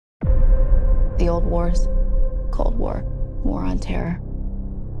The old wars, Cold War, War on Terror.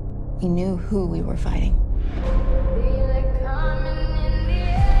 We knew who we were fighting.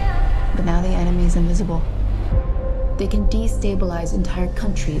 But now the enemy is invisible. They can destabilize entire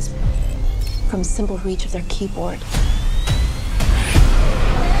countries from simple reach of their keyboard.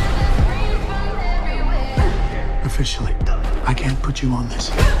 Officially, I can't put you on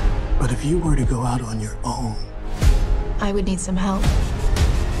this. But if you were to go out on your own, I would need some help.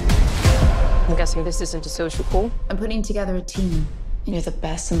 I'm guessing this isn't a social call? I'm putting together a team. You're the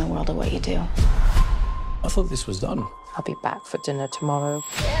best in the world at what you do. I thought this was done. I'll be back for dinner tomorrow.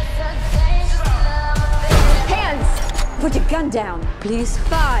 Hands! Put your gun down, please.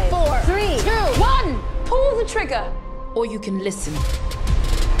 5, 4, 3, 2, 1! Pull the trigger! Or you can listen.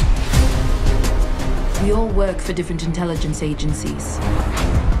 We all work for different intelligence agencies.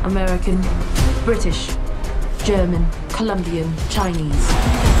 American, British, German, Colombian, Chinese.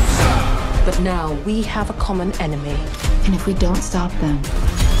 But now we have a common enemy. And if we don't stop them,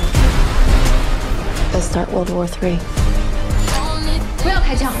 they'll start World War III.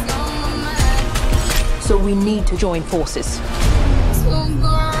 So we need to join forces.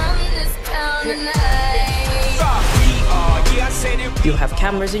 You have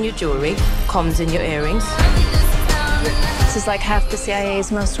cameras in your jewelry, comms in your earrings. This is like half the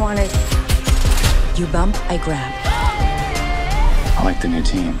CIA's most wanted. You bump, I grab. I like the new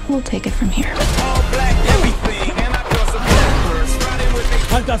team. We'll take it from here.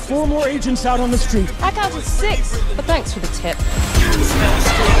 I've got 4 more agents out on the street. I counted 6, but thanks for the tip.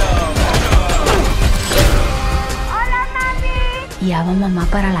 Lleva mamá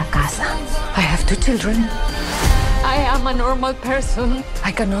para la casa. I have 2 children. I am a normal person.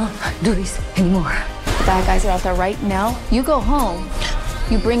 I cannot do this anymore. The bad guys are out there right now. You go home.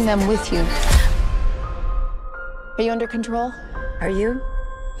 You bring them with you. Are you under control? Are you?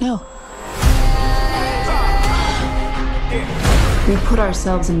 No. We put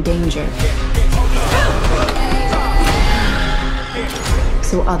ourselves in danger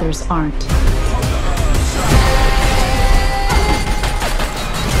so others aren't.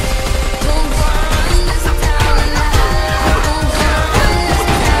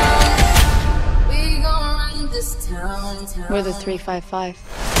 We're the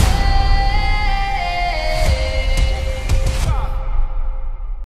 355.